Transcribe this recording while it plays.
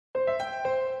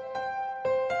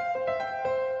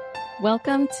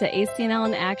Welcome to ACNL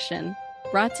in Action,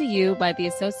 brought to you by the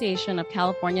Association of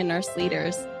California Nurse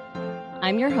Leaders.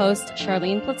 I'm your host,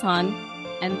 Charlene Platon,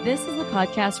 and this is the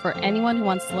podcast for anyone who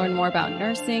wants to learn more about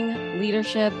nursing,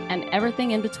 leadership, and everything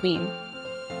in between.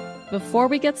 Before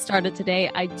we get started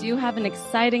today, I do have an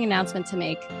exciting announcement to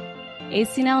make.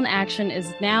 ACNL in Action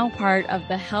is now part of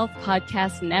the Health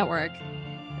Podcast Network.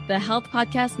 The Health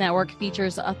Podcast Network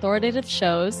features authoritative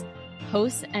shows,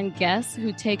 hosts, and guests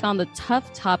who take on the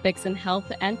tough topics in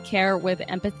health and care with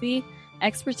empathy,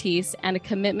 expertise, and a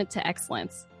commitment to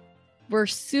excellence. We're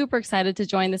super excited to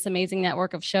join this amazing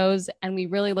network of shows, and we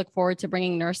really look forward to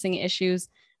bringing nursing issues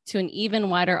to an even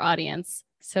wider audience.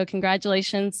 So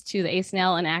congratulations to the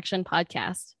ACNL in Action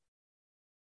podcast.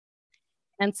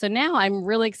 And so now I'm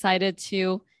really excited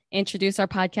to introduce our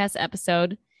podcast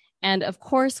episode. And of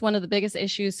course, one of the biggest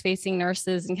issues facing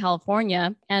nurses in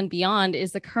California and beyond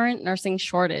is the current nursing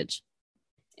shortage.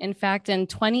 In fact, in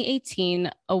 2018,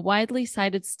 a widely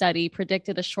cited study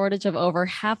predicted a shortage of over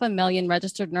 500,000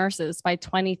 registered nurses by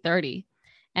 2030,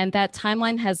 and that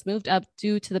timeline has moved up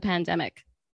due to the pandemic.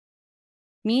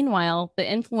 Meanwhile, the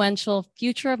influential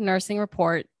Future of Nursing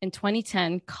report in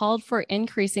 2010 called for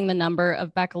increasing the number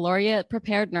of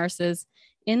baccalaureate-prepared nurses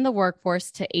in the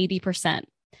workforce to 80%.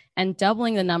 And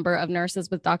doubling the number of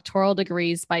nurses with doctoral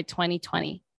degrees by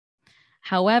 2020.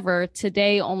 However,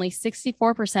 today only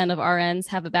 64% of RNs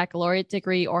have a baccalaureate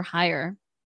degree or higher.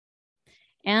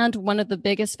 And one of the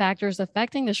biggest factors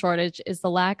affecting the shortage is the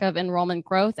lack of enrollment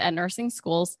growth at nursing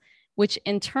schools, which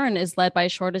in turn is led by a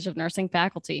shortage of nursing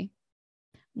faculty.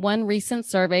 One recent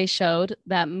survey showed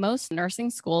that most nursing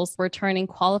schools were turning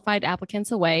qualified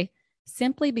applicants away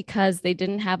simply because they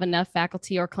didn't have enough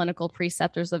faculty or clinical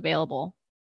preceptors available.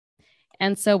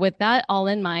 And so with that all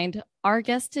in mind, our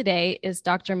guest today is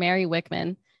Dr. Mary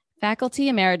Wickman, Faculty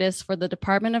Emeritus for the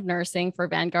Department of Nursing for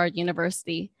Vanguard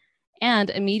University,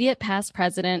 and immediate past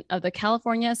president of the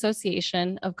California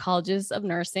Association of Colleges of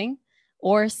Nursing,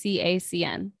 or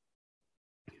CACN.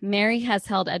 Mary has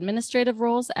held administrative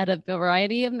roles at a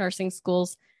variety of nursing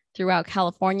schools throughout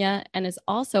California and is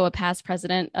also a past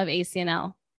president of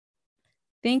ACNL.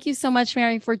 Thank you so much,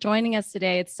 Mary, for joining us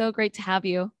today. It's so great to have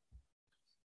you.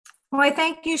 Well,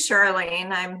 thank you,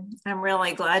 Charlene. I'm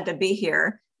really glad to be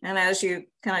here. And as you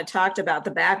kind of talked about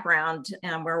the background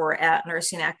and where we're at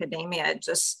nursing academia, it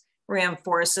just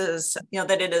reinforces,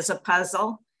 that it is a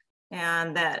puzzle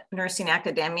and that nursing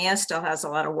academia still has a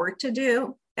lot of work to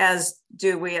do, as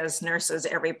do we as nurses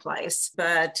every place.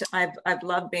 But I've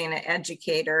loved being an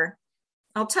educator.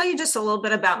 I'll tell you just a little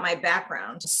bit about my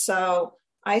background. So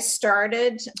I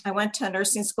went to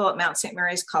nursing school at Mount St.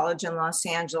 Mary's College in Los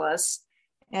Angeles.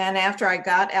 And after I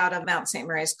got out of Mount St.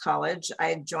 Mary's College,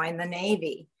 I joined the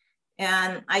Navy.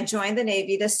 And I joined the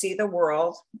Navy to see the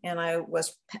world. And I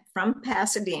was from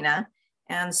Pasadena.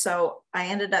 And so I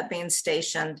ended up being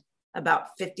stationed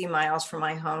about 50 miles from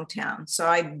my hometown. So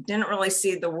I didn't really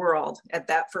see the world at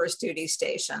that first duty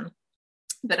station.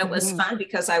 But it was fun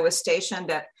because I was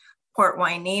stationed at Port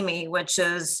Hueneme, which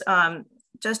is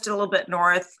just a little bit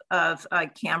north of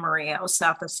Camarillo,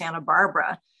 south of Santa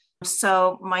Barbara.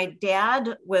 So my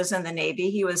dad was in the Navy.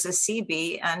 He was a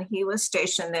CB, and he was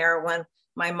stationed there when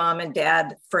my mom and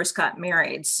dad first got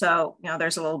married. So,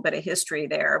 there's a little bit of history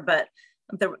there. But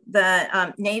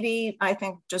the Navy, I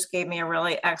think, just gave me a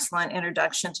really excellent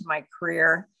introduction to my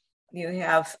career. You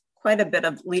have quite a bit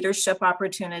of leadership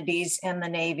opportunities in the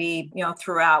Navy,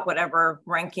 throughout whatever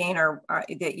ranking or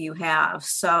that you have.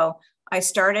 So I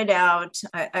started out,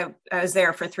 I was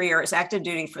there for 3 years, active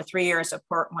duty for 3 years at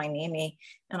Port Hueneme,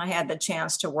 and I had the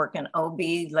chance to work in OB,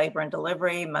 labor and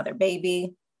delivery, mother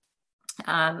baby,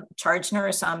 charge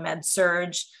nurse on med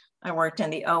surge. I worked in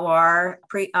the OR,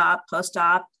 pre-op,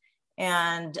 post-op,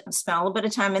 and spent a little bit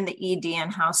of time in the ED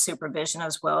and house supervision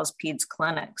as well as peds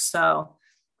clinics. So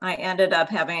I ended up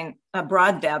having a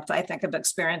broad depth, I think, of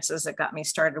experiences that got me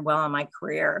started well in my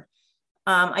career.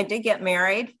 I did get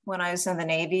married when I was in the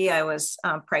Navy. I was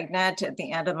pregnant at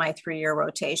the end of my 3-year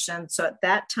rotation. So at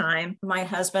that time, my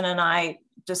husband and I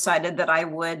decided that I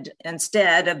would,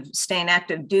 instead of staying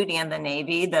active duty in the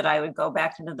Navy, that I would go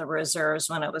back into the reserves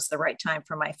when it was the right time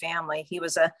for my family. He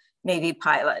was a Navy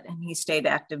pilot, and he stayed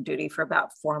active duty for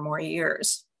about 4 more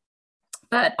years.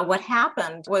 But what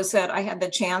happened was that I had the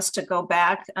chance to go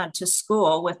back to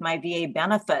school with my VA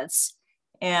benefits.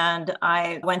 And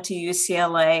I went to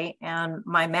UCLA, and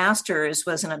my master's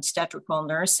was in obstetrical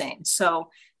nursing.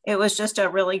 So it was just a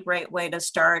really great way to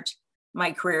start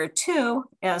my career too,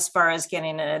 as far as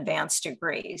getting an advanced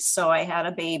degree. So I had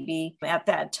a baby at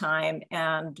that time.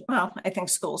 And well, I think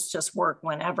schools just work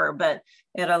whenever, but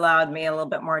it allowed me a little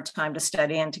bit more time to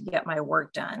study and to get my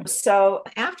work done. So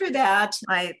after that,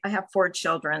 I have 4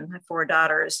 children, I have 4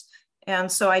 daughters.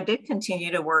 And so I did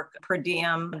continue to work per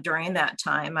diem during that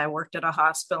time. I worked at a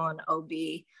hospital in OB.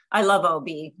 I love OB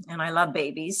and I love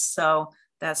babies. So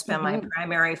that's been my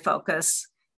primary focus.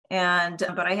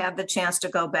 But I had the chance to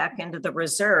go back into the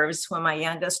reserves when my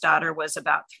youngest daughter was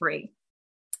about 3.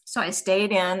 So I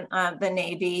stayed in the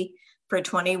Navy for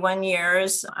 21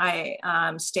 years. I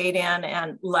stayed in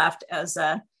and left as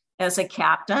a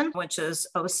captain, which is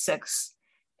 '06.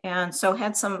 And so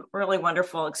had some really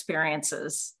wonderful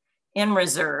experiences in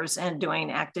reserves and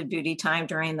doing active duty time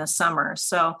during the summer.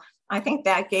 So I think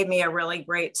that gave me a really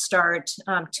great start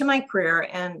to my career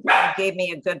and gave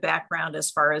me a good background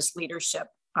as far as leadership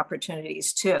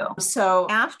opportunities too. So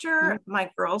after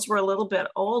my girls were a little bit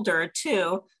older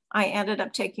too, I ended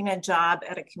up taking a job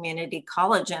at a community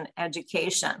college in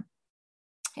education.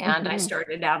 And I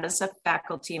started out as a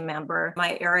faculty member.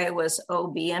 My area was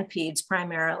OB and PEDS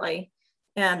primarily,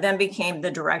 and then became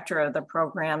the director of the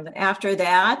program. After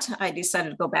that, I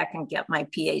decided to go back and get my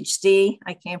PhD.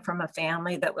 I came from a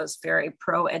family that was very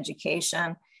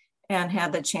pro-education and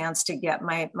had the chance to get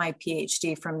my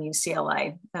PhD from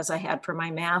UCLA as I had for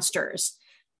my master's.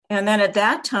 And then at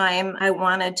that time, I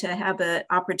wanted to have the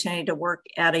opportunity to work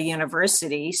at a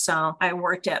university. So I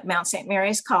worked at Mount St.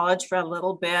 Mary's College for a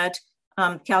little bit.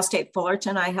 Cal State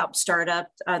Fullerton, I helped start up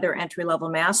their entry-level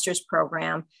master's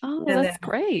program. Oh, that's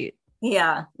great.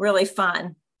 Yeah, really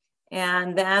fun.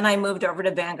 And then I moved over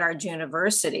to Vanguard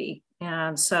University.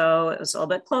 And so it was a little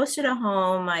bit closer to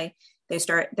home.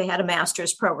 They had a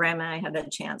master's program, and I had a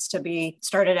chance to be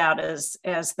started out as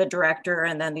the director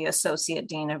and then the associate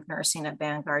dean of nursing at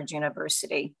Vanguard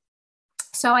University.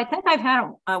 So I think I've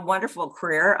had a wonderful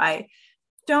career. I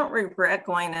don't regret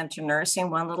going into nursing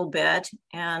one little bit.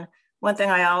 And one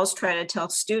thing I always try to tell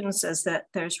students is that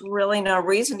there's really no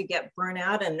reason to get burnt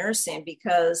out in nursing,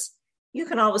 because you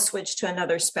can always switch to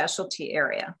another specialty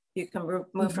area. You can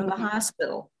move from the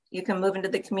hospital. You can move into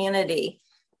the community.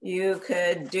 You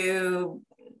could do,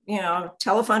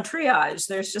 telephone triage.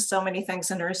 There's just so many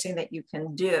things in nursing that you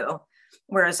can do.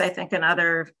 Whereas I think in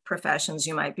other professions,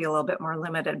 you might be a little bit more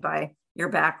limited by your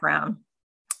background.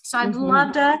 So I'd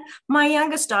love to, my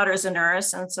youngest daughter is a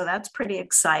nurse, and so that's pretty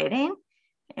exciting.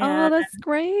 And, that's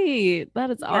great.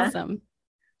 That is awesome.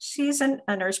 She's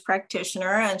a nurse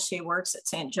practitioner, and she works at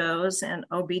St. Joe's and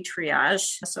OB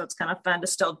triage. So it's kind of fun to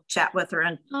still chat with her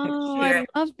and I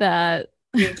love that.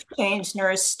 We exchange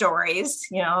nurse stories,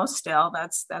 still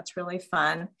that's really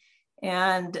fun.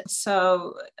 And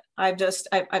so I've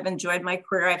enjoyed my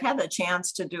career. I've had the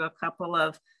chance to do a couple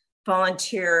of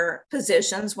volunteer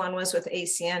positions. One was with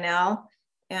ACNL,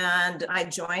 and I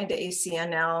joined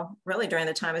ACNL really during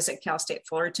the time I was at Cal State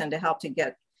Fullerton to help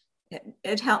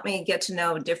it helped me get to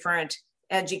know different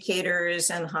educators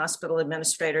and hospital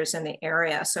administrators in the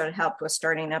area. So it helped with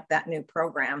starting up that new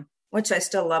program, which I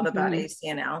still love about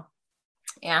ACNL.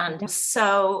 And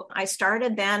so I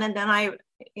started then, and then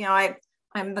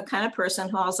I'm the kind of person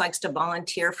who always likes to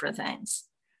volunteer for things.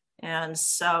 And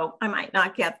so I might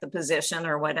not get the position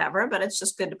or whatever, but it's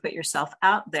just good to put yourself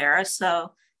out there.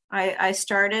 So I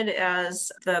started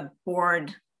as the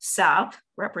board South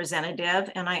representative,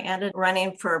 and I ended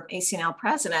running for ACNL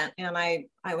president, and I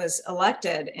was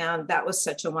elected, and that was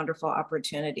such a wonderful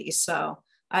opportunity. So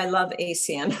I love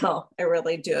ACNL. I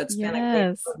really do. It's been a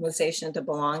great organization to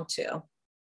belong to.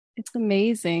 It's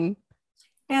amazing.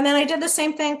 And then I did the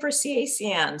same thing for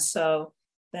CACN. So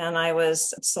then I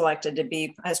was selected to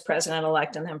be as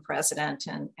president-elect and then president,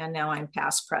 and now I'm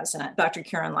past president. Dr.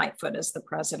 Karen Lightfoot is the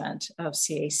president of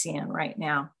CACN right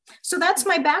now. So that's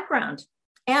my background.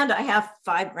 And I have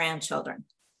 5 grandchildren.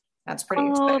 That's pretty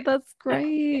exciting. Oh, that's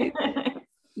great.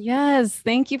 Yes.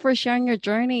 Thank you for sharing your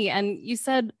journey. And you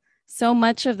said so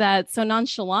much of that so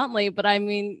nonchalantly, but I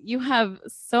mean, you have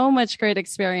so much great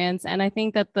experience. And I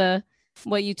think that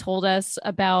what you told us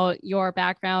about your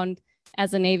background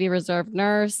as a Navy Reserve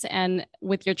nurse and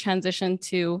with your transition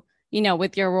to,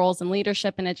 with your roles in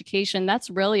leadership and education,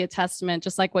 that's really a testament,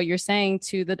 just like what you're saying,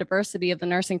 to the diversity of the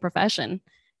nursing profession.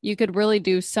 You could really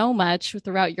do so much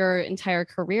throughout your entire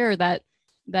career that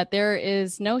there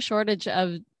is no shortage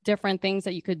of different things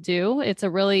that you could do. It's a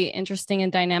really interesting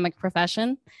and dynamic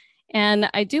profession. And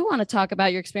I do want to talk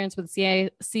about your experience with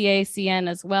CACN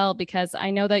as well, because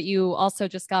I know that you also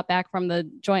just got back from the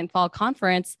joint fall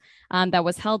conference that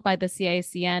was held by the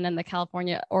CACN and the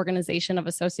California Organization of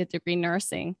Associate Degree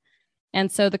Nursing.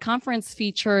 And so the conference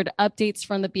featured updates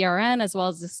from the BRN as well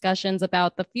as discussions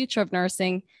about the future of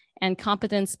nursing and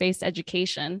competence-based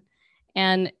education.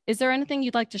 And is there anything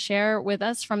you'd like to share with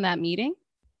us from that meeting?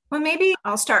 Well, maybe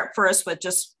I'll start first with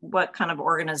just what kind of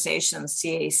organization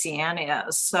CACN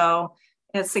is. So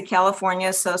it's the California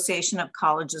Association of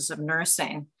Colleges of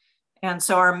Nursing. And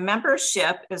so our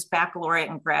membership is baccalaureate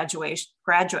and graduate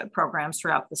programs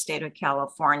throughout the state of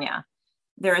California.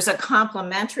 There is a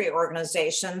complementary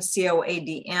organization,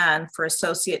 COADN, for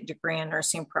associate degree in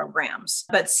nursing programs.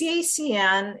 But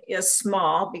CACN is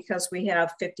small because we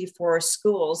have 54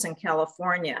 schools in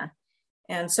California.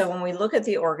 And so when we look at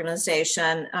the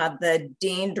organization, the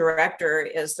dean director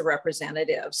is the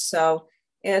representative. So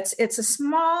it's a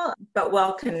small but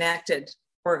well-connected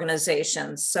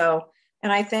organization. So,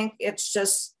 and I think it's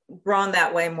just grown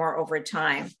that way more over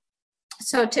time.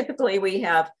 So typically we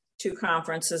have 2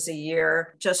 conferences a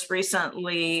year. Just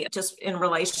recently, just in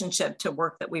relationship to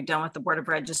work that we've done with the Board of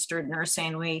Registered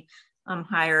Nursing, we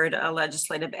hired a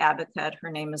legislative advocate.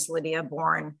 Her name is Lydia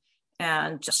Bourne,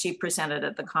 and she presented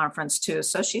at the conference too.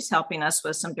 So she's helping us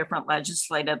with some different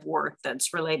legislative work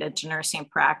that's related to nursing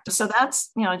practice. So that's,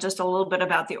 just a little bit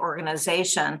about the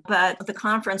organization. But the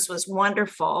conference was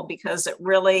wonderful because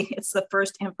it's the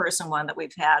first in-person one that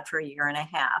we've had for a year and a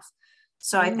half.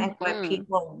 So I think when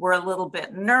people were a little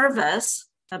bit nervous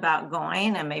about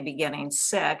going and maybe getting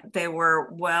sick, they were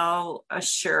well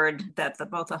assured that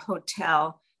both the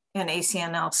hotel and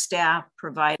ACNL staff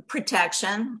provide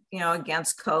protection,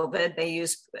 against COVID. They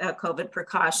use COVID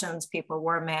precautions. People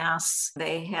wore masks.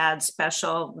 They had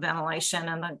special ventilation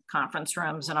in the conference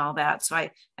rooms and all that. So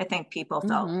I think people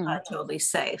felt totally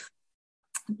safe.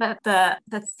 But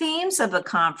the themes of the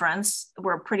conference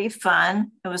were pretty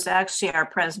fun. It was actually our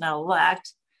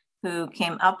president-elect who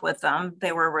came up with them.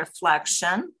 They were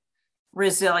reflection,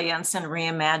 resilience, and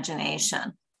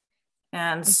reimagination.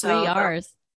 And so 3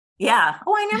 R's. Yeah.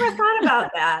 Oh, I never thought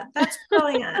about that. That's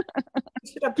brilliant.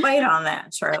 You should have played on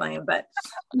that, Charlene. But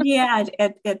yeah,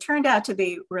 it turned out to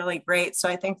be really great. So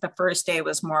I think the first day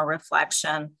was more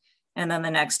reflection. And then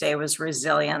the next day was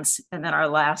resilience. And then our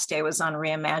last day was on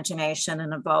reimagination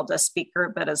and involved a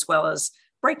speaker, but as well as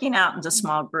breaking out into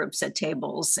small groups at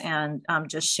tables and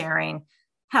just sharing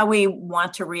how we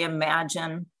want to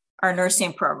reimagine our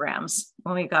nursing programs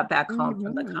when we got back home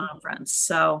from the conference.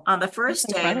 So on the first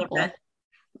day,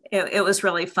 it was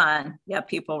really fun. Yeah,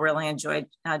 people really enjoyed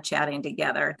chatting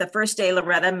together. The first day,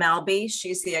 Loretta Melby,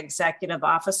 she's the executive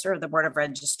officer of the Board of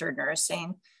Registered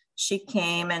Nursing. She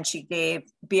came and she gave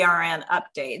BRN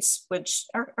updates, which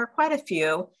are quite a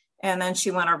few. And then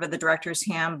she went over the director's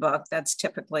handbook. That's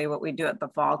typically what we do at the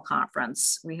fall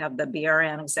conference. We have the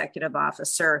BRN executive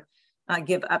officer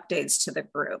give updates to the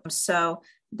group. So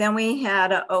then we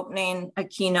had a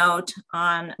keynote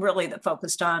on really that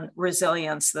focused on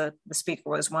resilience. The speaker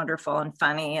was wonderful and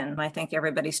funny. And I think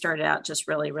everybody started out just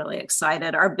really, really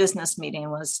excited. Our business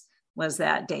meeting was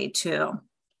that day too.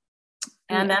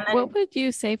 And then what would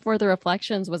you say for the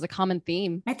reflections was a common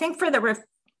theme? I think for the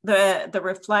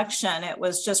reflection, it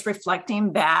was just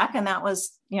reflecting back. And that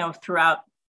was, throughout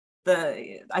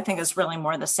I think it's really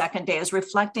more the second day is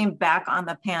reflecting back on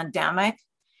the pandemic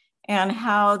and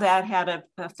how that had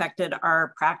affected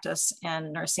our practice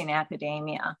in nursing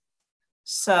academia.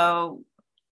 So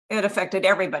it affected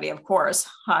everybody, of course,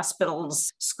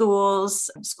 hospitals, schools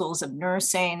of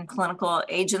nursing, clinical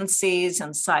agencies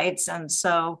and sites. And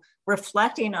so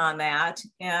reflecting on that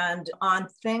and on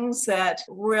things that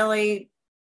really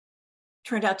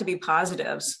turned out to be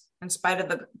positives in spite of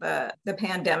the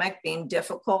pandemic being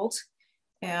difficult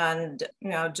and,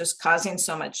 just causing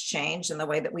so much change in the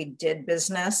way that we did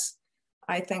business.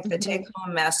 I think the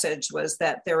take-home message was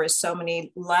that there were so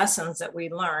many lessons that we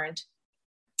learned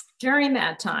during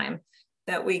that time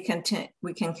that we can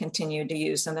continue to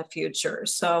use in the future.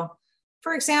 So,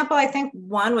 for example, I think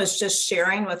one was just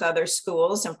sharing with other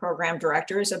schools and program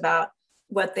directors about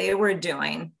what they were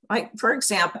doing. Like, for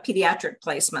example, pediatric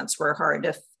placements were hard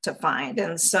to find.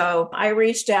 And so I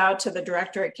reached out to the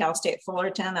director at Cal State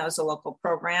Fullerton. That was a local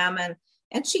program.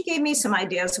 And she gave me some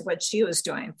ideas of what she was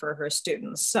doing for her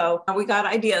students. So we got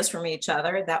ideas from each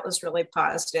other. That was really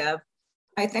positive.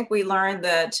 I think we learned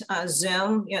that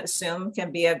Zoom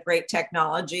can be a great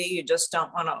technology. You just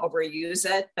don't want to overuse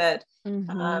it. But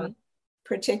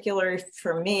particularly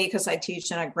for me, because I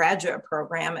teach in a graduate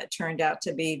program, it turned out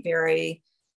to be very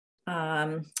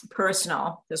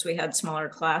personal because we had smaller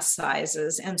class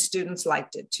sizes and students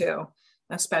liked it too,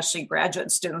 especially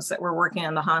graduate students that were working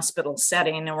in the hospital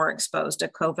setting and were exposed to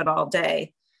COVID all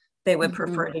day. They would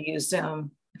prefer to use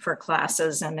Zoom for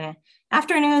classes in the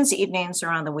afternoons, evenings, or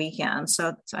on the weekends.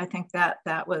 So I think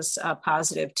that was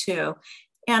positive too.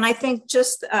 And I think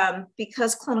just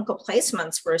because clinical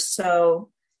placements were so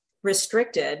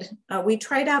restricted, we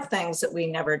tried out things that we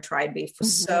never tried before.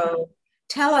 So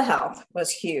telehealth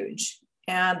was huge.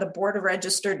 And the Board of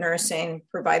Registered Nursing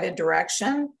provided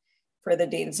direction for the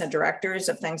deans and directors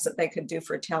of things that they could do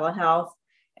for telehealth.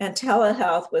 And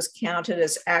telehealth was counted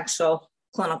as actual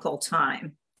clinical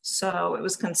time. So it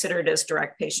was considered as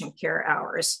direct patient care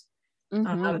hours.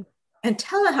 And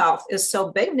telehealth is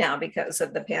so big now because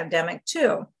of the pandemic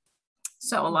too.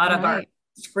 So a lot of our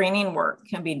screening work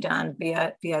can be done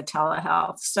via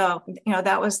telehealth. So,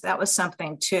 that was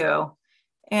something too.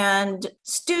 And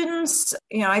students,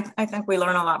 I think we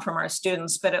learn a lot from our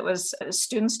students, but it was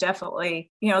students definitely,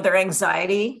 their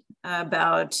anxiety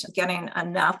about getting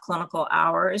enough clinical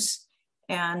hours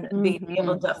and being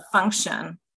able to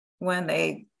function when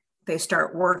they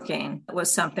start working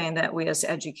was something that we as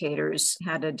educators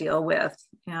had to deal with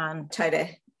and try to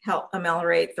help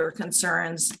ameliorate their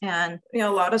concerns. And, a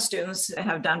lot of students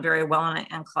have done very well in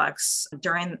NCLEX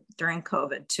during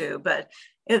COVID too, but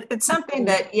it's something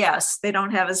that, yes, they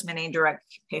don't have as many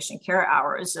direct patient care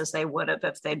hours as they would have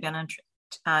if they'd been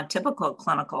in typical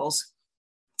clinicals.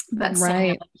 But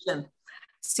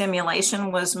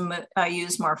simulation was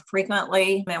used more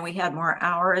frequently, and we had more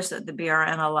hours that the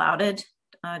BRN allowed it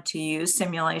to use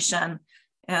simulation.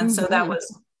 And so that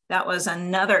was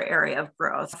another area of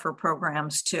growth for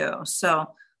programs too. So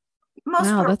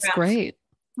that's great.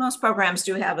 Most programs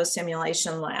do have a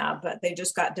simulation lab, but they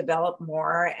just got developed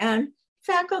more. And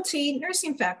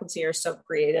nursing faculty are so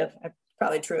creative.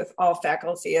 Probably true with all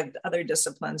faculty of other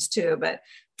disciplines too, but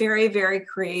very, very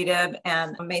creative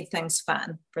and made things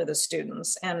fun for the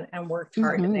students and worked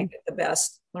hard to make it the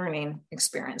best learning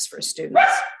experience for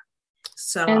students.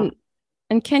 So.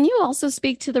 And can you also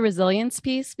speak to the resilience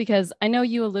piece? Because I know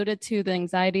you alluded to the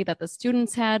anxiety that the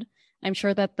students had. I'm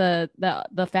sure that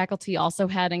the faculty also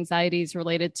had anxieties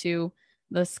related to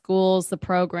the schools, the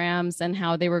programs, and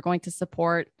how they were going to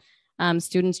support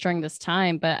students during this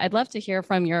time. But I'd love to hear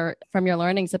from your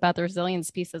learnings about the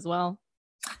resilience piece as well.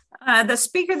 The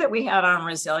speaker that we had on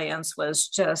resilience was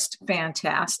just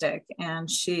fantastic. And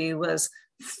she was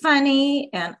funny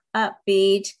and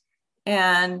upbeat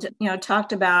and,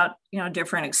 talked about,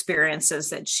 different experiences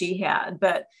that she had.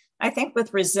 But I think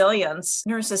with resilience,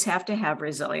 nurses have to have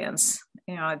resilience.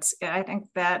 I think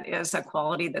that is a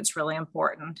quality that's really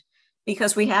important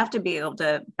because we have to be able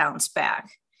to bounce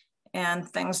back. And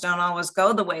things don't always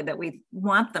go the way that we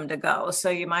want them to go. So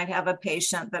you might have a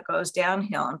patient that goes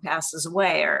downhill and passes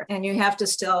away, and you have to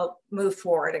still move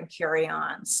forward and carry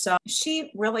on. So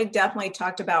she really definitely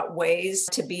talked about ways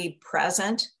to be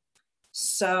present.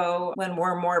 So when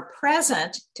we're more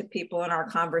present to people in our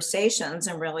conversations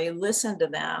and really listen to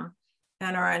them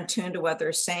and are in tune to what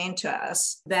they're saying to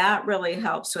us, that really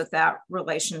helps with that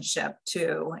relationship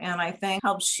too. And I think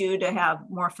helps you to have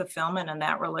more fulfillment in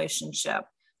that relationship,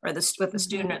 or with the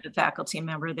student or the faculty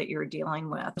member that you're dealing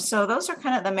with. So those are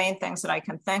kind of the main things that I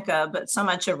can think of, but so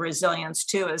much of resilience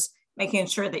too is making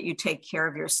sure that you take care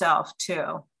of yourself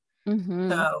too.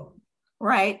 So,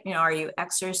 are you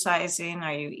exercising?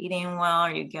 Are you eating well?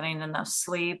 Are you getting enough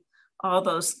sleep? All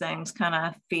those things kind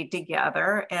of feed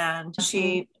together. And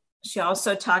she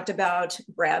also talked about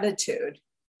gratitude.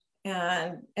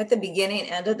 And at the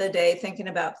beginning, end of the day, thinking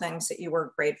about things that you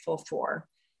were grateful for.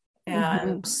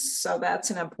 And so that's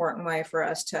an important way for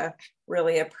us to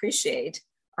really appreciate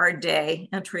our day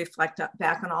and to reflect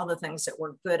back on all the things that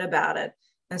were good about it,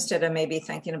 instead of maybe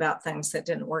thinking about things that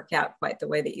didn't work out quite the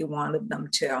way that you wanted them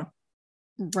to.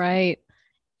 Right.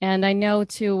 And I know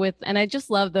too and I just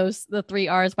love the 3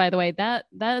 R's, by the way. That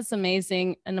is an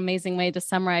amazing way to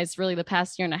summarize really the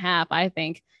past year and a half, I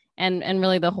think, and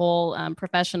really the whole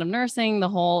profession of nursing, the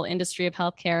whole industry of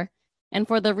healthcare. And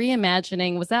for the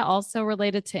reimagining, was that also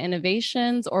related to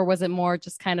innovations, or was it more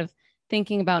just kind of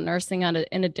thinking about nursing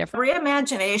in a different?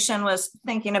 Reimagination was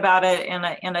thinking about it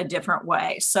in a different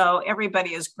way. So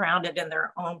everybody is grounded in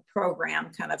their own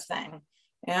program kind of thing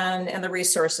and the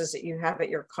resources that you have at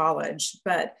your college.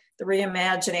 But the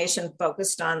reimagination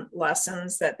focused on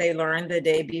lessons that they learned the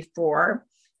day before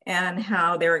and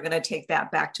how they were going to take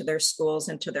that back to their schools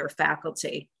and to their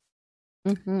faculty.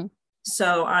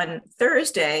 So on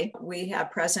Thursday, we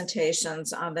have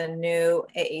presentations on the new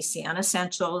AACN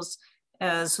Essentials,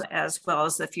 as well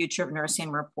as the Future of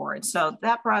Nursing report. So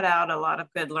that brought out a lot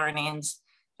of good learnings.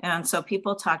 And so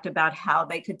people talked about how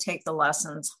they could take the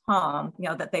lessons home,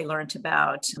 that they learned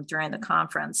about during the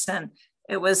conference. And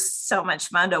it was so much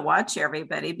fun to watch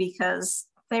everybody because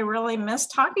they really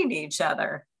missed talking to each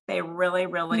other. They really,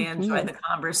 really enjoy the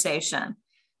conversation.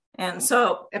 And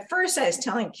so at first I was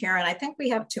telling Karen, I think we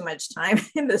have too much time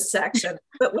in this section,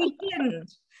 but we didn't.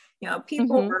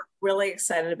 People were really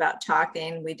excited about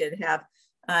talking. We did have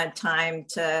time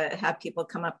to have people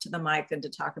come up to the mic and to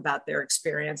talk about their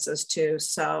experiences too.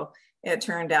 So it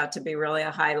turned out to be really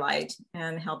a highlight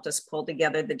and helped us pull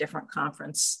together the different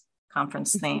conference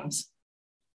themes.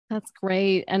 That's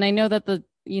great. And I know that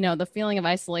the feeling of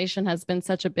isolation has been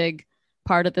such a big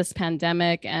part of this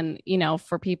pandemic, and,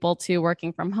 for people too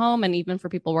working from home and even for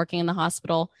people working in the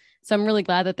hospital. So I'm really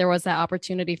glad that there was that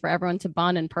opportunity for everyone to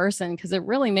bond in person, because it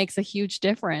really makes a huge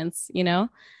difference,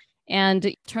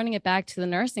 and turning it back to the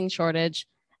nursing shortage,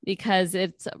 because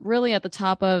it's really at the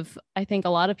top of, I think, a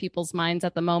lot of people's minds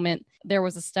at the moment. There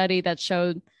was a study that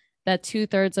showed that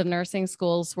 2/3 of nursing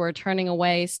schools were turning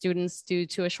away students due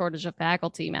to a shortage of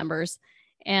faculty members.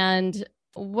 And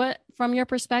from your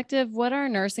perspective, what are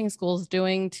nursing schools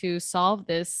doing to solve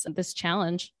this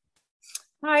challenge?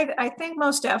 I think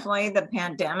most definitely the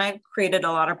pandemic created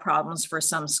a lot of problems for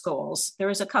some schools. There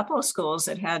was a couple of schools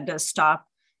that had to stop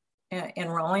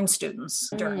enrolling students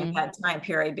during that time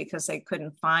period because they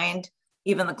couldn't find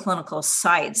even the clinical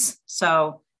sites.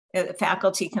 So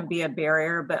faculty can be a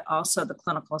barrier, but also the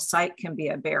clinical site can be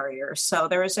a barrier. So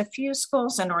there was a few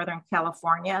schools in Northern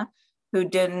California who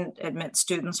didn't admit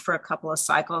students for a couple of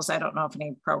cycles. I don't know if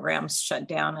any programs shut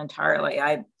down entirely.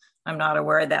 I'm not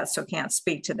aware of that, so can't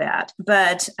speak to that.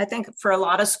 But I think for a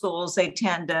lot of schools, they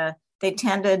tended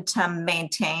to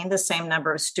maintain the same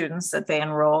number of students that they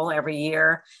enroll every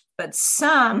year. But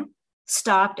some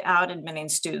stopped out admitting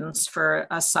students for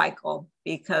a cycle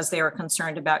because they were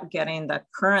concerned about getting the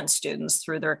current students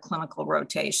through their clinical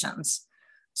rotations.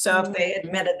 So if they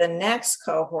admitted the next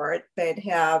cohort, they'd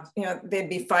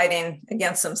be fighting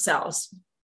against themselves,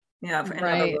 in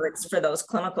other words, for those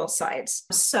clinical sites.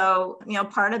 So,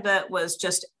 part of it was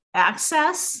just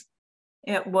access.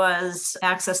 It was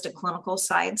access to clinical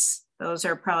sites. Those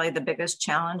are probably the biggest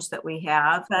challenge that we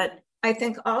have. But I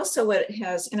think also what it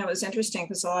has, and it was interesting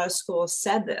because a lot of schools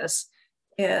said this,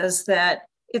 is that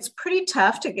it's pretty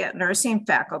tough to get nursing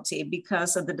faculty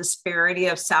because of the disparity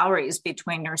of salaries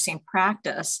between nursing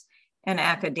practice and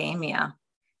academia.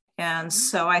 And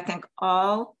so I think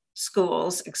all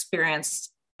schools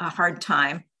experienced a hard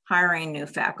time hiring new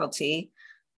faculty.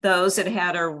 Those that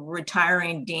had a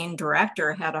retiring dean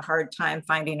director had a hard time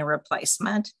finding a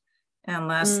replacement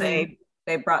unless they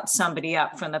brought somebody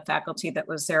up from the faculty that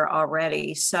was there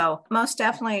already. So most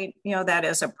definitely, that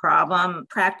is a problem.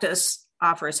 Practice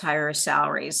offers higher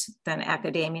salaries than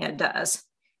academia does.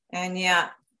 And yet,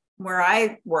 where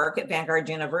I work at Vanguard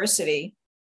University,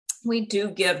 we do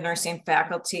give nursing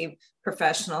faculty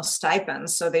professional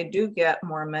stipends. So they do get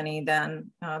more money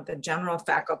than the general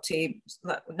faculty.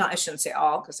 I shouldn't say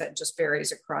all, because that just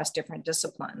varies across different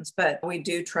disciplines, but we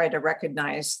do try to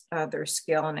recognize their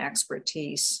skill and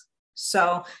expertise.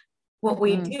 So what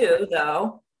we do,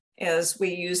 though, is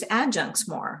we use adjuncts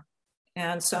more.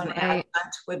 And so an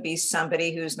adjunct would be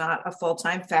somebody who's not a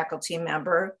full-time faculty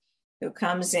member who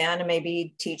comes in and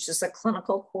maybe teaches a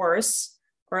clinical course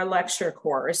or a lecture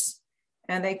course.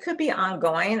 And they could be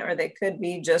ongoing, or they could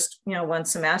be just, one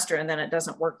semester and then it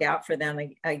doesn't work out for them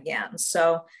again.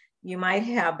 So you might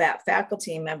have that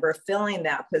faculty member filling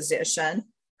that position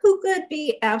who could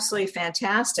be absolutely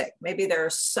fantastic. Maybe they're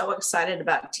so excited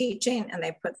about teaching and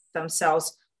they put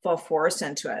themselves full force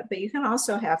into it. But you can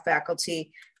also have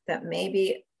faculty that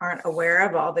maybe aren't aware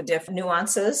of all the different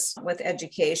nuances with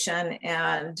education,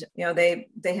 and they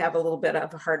have a little bit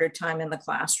of a harder time in the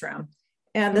classroom,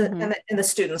 and the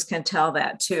students can tell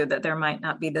that too, that there might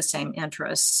not be the same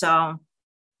interests. So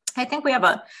I think we have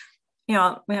a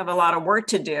lot of work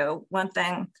to do. One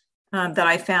thing that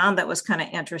I found that was kind of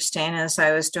interesting as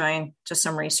I was doing just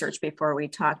some research before we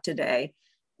talked today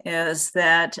is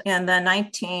that in the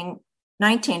 19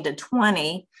 to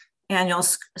 20 annual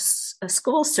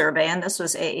school survey, and this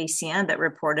was AACN that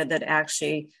reported that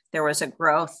actually there was a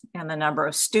growth in the number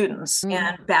of students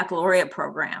in baccalaureate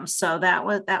programs. So that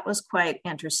was quite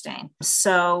interesting.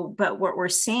 So, but what we're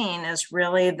seeing is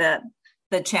really that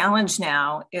the challenge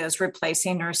now is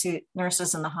replacing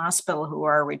nurses in the hospital who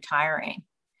are retiring.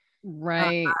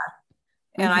 Right.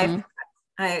 And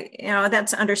I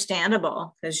that's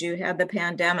understandable because you had the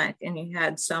pandemic and you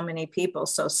had so many people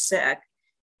so sick.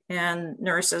 And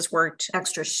nurses worked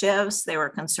extra shifts. They were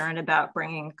concerned about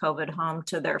bringing COVID home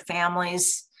to their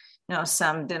families.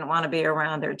 Some didn't want to be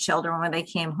around their children when they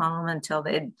came home until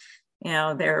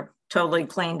they're totally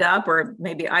cleaned up or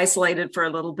maybe isolated for a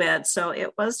little bit. So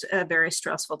it was a very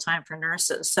stressful time for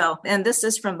nurses. So, and this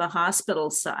is from the hospital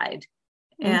side.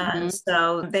 And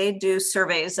so they do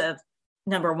surveys of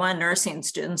number one, nursing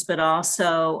students, but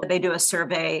also they do a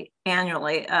survey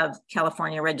annually of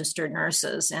California registered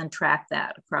nurses and track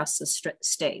that across the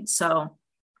state. So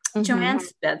Joanne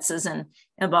Spitz is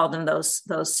involved in those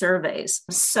surveys.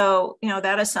 So,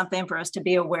 that is something for us to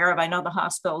be aware of. I know the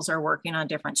hospitals are working on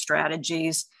different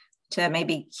strategies to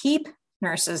maybe keep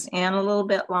nurses in a little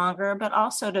bit longer, but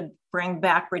also to bring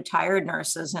back retired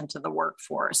nurses into the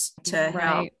workforce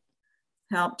to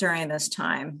help during this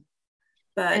time.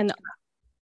 But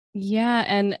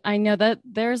and I know that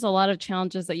there's a lot of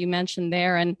challenges that you mentioned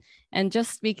there, and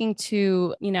just speaking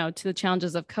to to the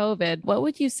challenges of COVID, what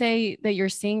would you say that you're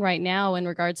seeing right now in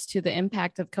regards to the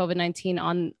impact of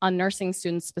COVID-19 on nursing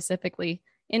students specifically,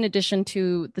 in addition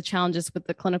to the challenges with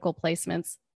the clinical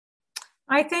placements?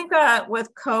 I think with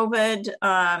COVID,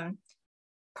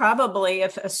 probably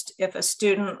if a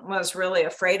student was really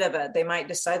afraid of it, they might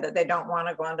decide that they don't want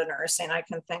to go into nursing. I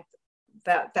can think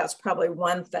that that's probably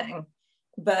one thing.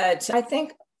 But I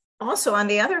think also, on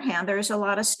the other hand, there's a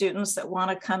lot of students that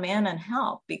want to come in and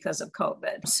help because of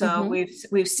COVID. So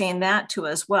we've seen that too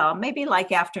as well. Maybe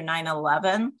like after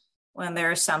 9/11, when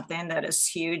there's something that is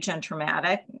huge and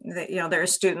traumatic, there are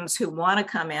students who want to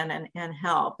come in and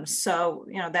help. So,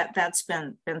 that's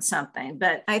been something.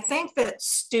 But I think that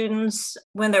students,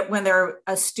 when they're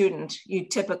a student, you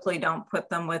typically don't put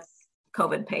them with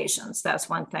COVID patients. That's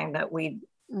one thing that we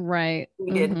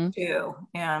did too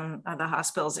in the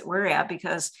hospitals that we're at,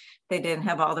 because they didn't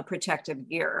have all the protective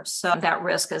gear. So that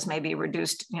risk is maybe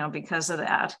reduced, because of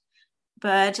that.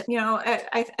 But,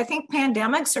 I think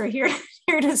pandemics are here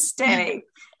to stay.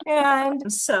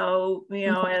 And so,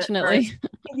 unfortunately,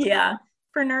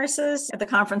 for nurses at the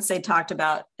conference, they talked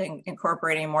about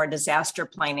incorporating more disaster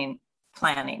planning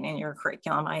in your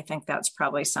curriculum. I think that's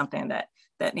probably something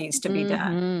that needs to be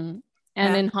done.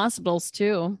 And in hospitals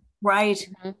too. Right.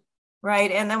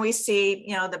 Right. And then we see,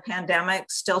 the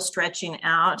pandemic still stretching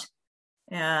out,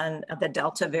 and the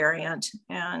Delta variant,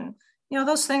 and,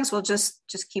 those things will just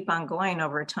keep on going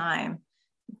over time.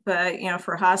 But,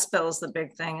 for hospitals, the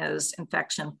big thing is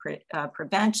infection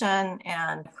prevention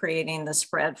and creating the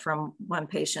spread from one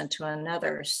patient to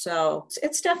another. So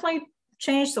it's definitely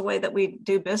changed the way that we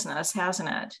do business, hasn't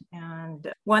it?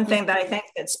 And one thing that I think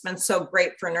that's been so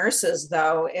great for nurses,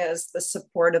 though, is the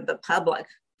support of the public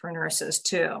for nurses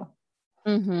too.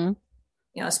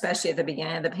 Especially at the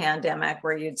beginning of the pandemic,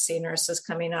 where you'd see nurses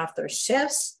coming off their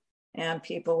shifts and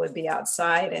people would be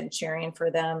outside and cheering for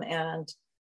them and,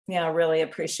 really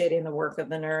appreciating the work of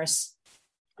the nurse.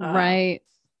 Right.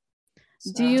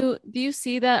 So. Do you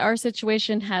see that our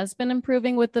situation has been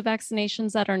improving with the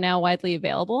vaccinations that are now widely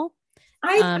available?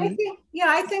 I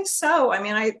think so. I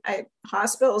mean,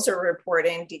 hospitals are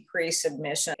reporting decreased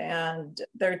admission, and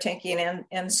they're taking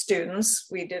in students.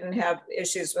 We didn't have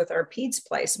issues with our peds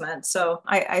placement. So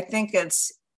I think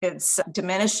it's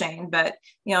diminishing, but,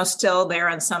 still there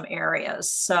in some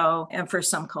areas. So, and for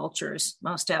some cultures,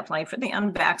 most definitely. For the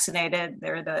unvaccinated,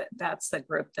 that's the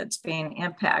group that's being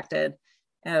impacted,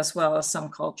 as well as some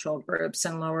cultural groups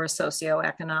and lower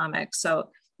socioeconomic. So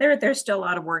there's still a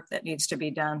lot of work that needs to be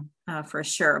done for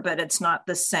sure, but it's not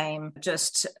the same,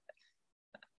 just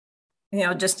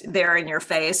there in your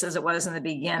face as it was in the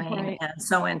beginning, and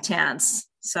so intense.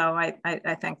 So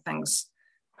I think things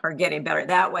are getting better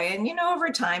that way. And, over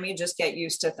time, you just get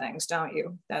used to things, don't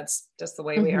you? That's just the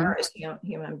way we are as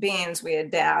human beings. We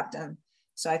adapt. And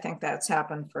so I think that's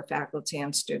happened for faculty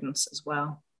and students as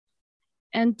well.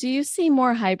 And do you see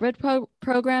more hybrid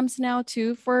programs now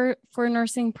too for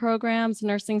nursing programs,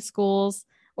 nursing schools,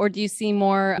 or do you see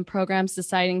more programs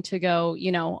deciding to go,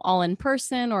 all in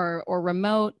person or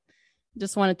remote?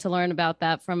 Just wanted to learn about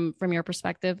that from your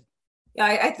perspective. Yeah,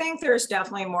 I think there's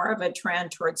definitely more of a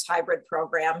trend towards hybrid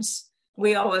programs.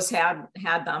 We always had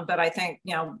them, but I think,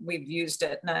 we've used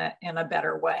it in a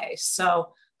better way.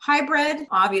 So hybrid,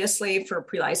 obviously, for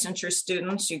pre-licensure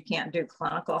students, you can't do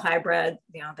clinical hybrid.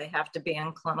 They have to be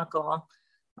in clinical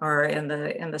or in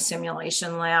the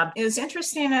simulation lab. It was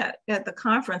interesting at the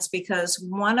conference because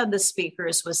one of the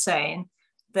speakers was saying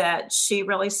that she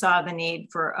really saw the need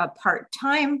for a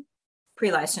part-time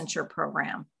pre-licensure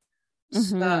program.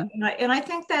 So, and I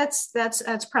think that's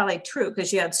probably true,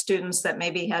 because you had students that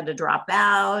maybe had to drop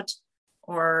out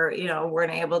or,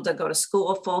 weren't able to go to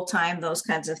school full time, those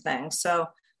kinds of things. So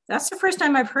that's the first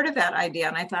time I've heard of that idea.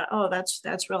 And I thought, oh,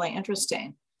 that's really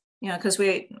interesting, because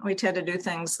we tend to do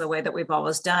things the way that we've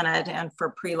always done it. And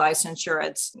for pre-licensure,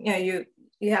 it's, you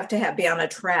have to be on a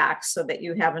track so that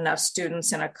you have enough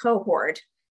students in a cohort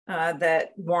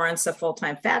that warrants a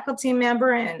full-time faculty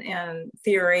member and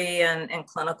theory and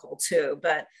clinical too.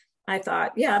 But I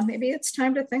thought, maybe it's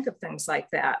time to think of things like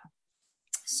that.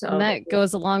 And So, that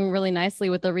goes along really nicely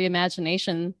with the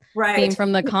reimagination theme right.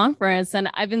 from the conference. And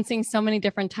I've been seeing so many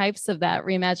different types of that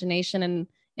reimagination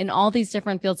in all these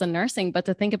different fields of nursing. But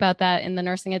to think about that in the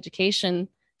nursing education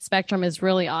spectrum is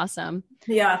really awesome.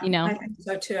 Yeah, You know, I think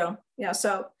so too. Yeah.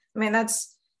 So, I mean,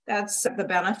 that's the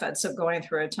benefits of going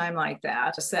through a time like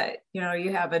that, is that,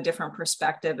 you have a different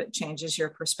perspective. It changes your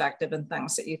perspective, and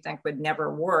things that you think would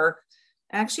never work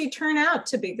actually turn out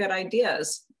to be good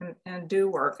ideas and do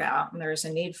work out. And there's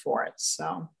a need for it.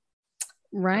 So,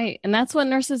 right. And that's what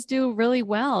nurses do really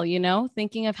well,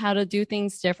 thinking of how to do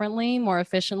things differently, more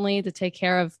efficiently to take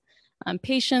care of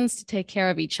patients, to take care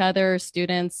of each other,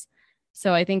 students.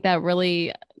 So I think that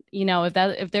really,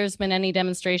 if there's been any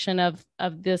demonstration of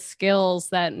the skills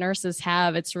that nurses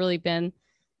have, it's really been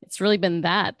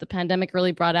that the pandemic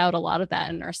really brought out a lot of that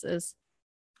in nurses.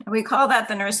 we call that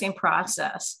the nursing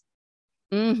process,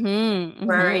 Mm-hmm,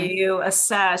 where mm-hmm. you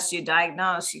assess, you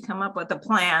diagnose, you come up with a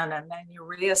plan, and then you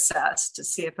reassess to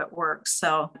see if it works.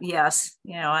 So yes,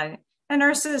 and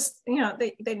nurses,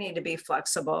 they need to be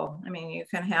flexible. I mean, you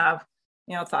can have,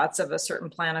 thoughts of a certain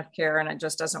plan of care, and it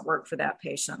just doesn't work for that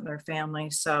patient and their family.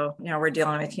 So, we're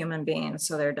dealing with human beings.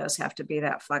 So there does have to be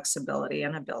that flexibility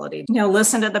and ability,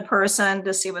 listen to the person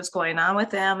to see what's going on with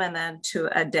them, and then to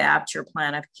adapt your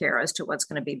plan of care as to what's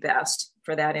going to be best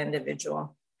for that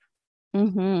individual.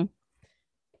 Mm-hmm.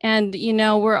 And,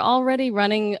 we're already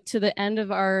running to the end of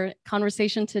our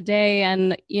conversation today.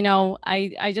 And,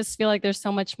 I just feel like there's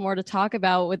so much more to talk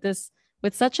about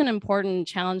with such an important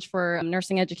challenge for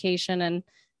nursing education and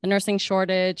the nursing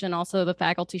shortage and also the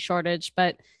faculty shortage.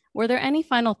 But were there any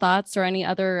final thoughts or any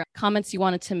other comments you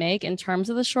wanted to make in terms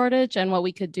of the shortage and what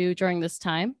we could do during this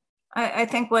time? I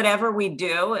think whatever we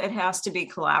do, it has to be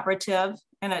collaborative,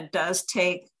 and it does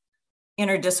take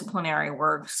interdisciplinary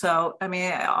work. So, I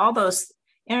mean, all those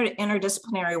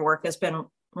interdisciplinary work has been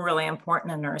really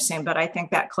important in nursing, but I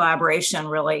think that collaboration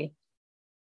really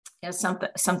is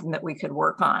something that we could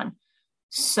work on.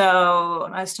 So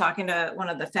I was talking to one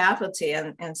of the faculty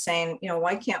and saying,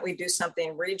 why can't we do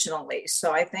something regionally?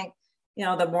 So I think,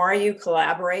 the more you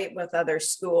collaborate with other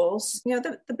schools,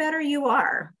 the better you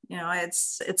are.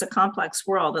 It's a complex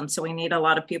world. And so we need a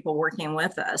lot of people working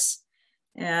with us.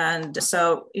 And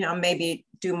so, maybe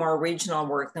do more regional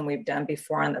work than we've done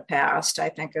before in the past, I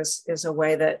think is a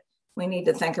way that we need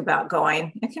to think about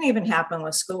going. It can even happen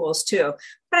with schools too.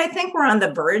 But I think we're on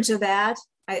the verge of that.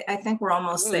 I think we're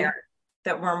almost there,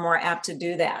 that we're more apt to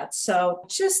do that. So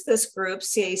just this group,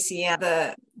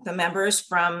 CACN, the members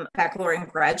from baccalaureate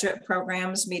and graduate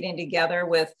programs meeting together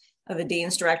with the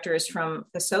dean's directors from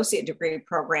associate degree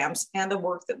programs, and the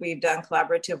work that we've done,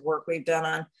 collaborative work we've done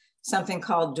on something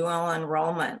called dual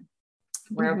enrollment,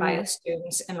 whereby a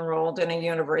student's enrolled in a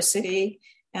university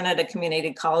and at a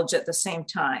community college at the same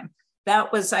time.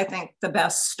 That was, I think, the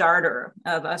best starter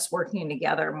of us working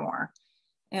together more.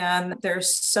 And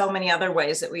there's so many other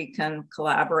ways that we can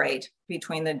collaborate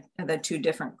between the two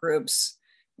different groups.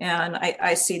 And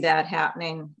I see that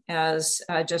happening as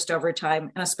just over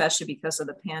time, and especially because of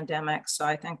the pandemic. So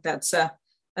I think that's a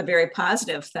very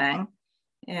positive thing.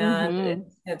 And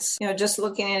it's, just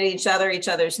looking at each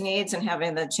other's needs, and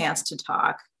having the chance to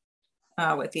talk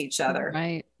with each other.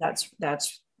 Right. That's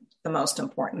the most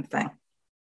important thing.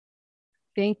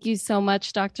 Thank you so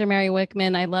much, Dr. Mary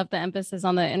Wickman. I love the emphasis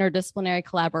on the interdisciplinary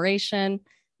collaboration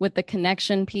with the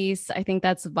connection piece. I think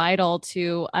that's vital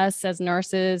to us as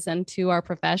nurses and to our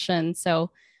profession.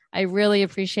 So I really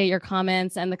appreciate your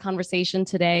comments and the conversation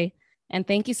today. And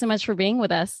thank you so much for being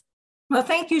with us. Well,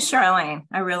 thank you, Charlene.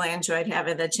 I really enjoyed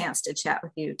having the chance to chat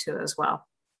with you too as well.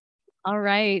 All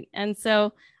right. And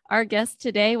so our guest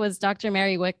today was Dr.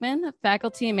 Mary Wickman,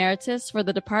 Faculty Emeritus for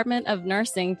the Department of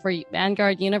Nursing for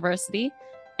Vanguard University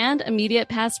and immediate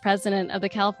past president of the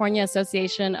California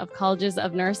Association of Colleges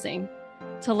of Nursing.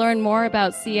 To learn more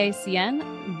about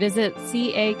CACN, visit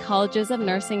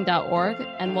cacollegesofnursing.org,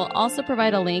 and we'll also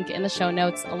provide a link in the show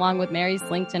notes along with Mary's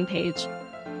LinkedIn page.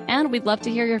 And we'd love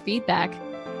to hear your feedback.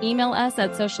 Email us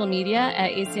at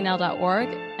socialmedia@acnl.org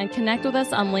and connect with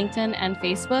us on LinkedIn and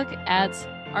Facebook at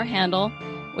our handle,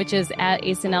 which is at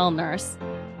ACNL Nurse.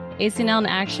 ACNL in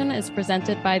Action is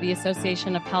presented by the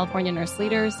Association of California Nurse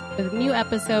Leaders, with new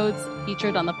episodes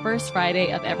featured on the first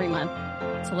Friday of every month.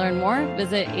 To learn more,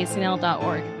 visit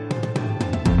acnl.org.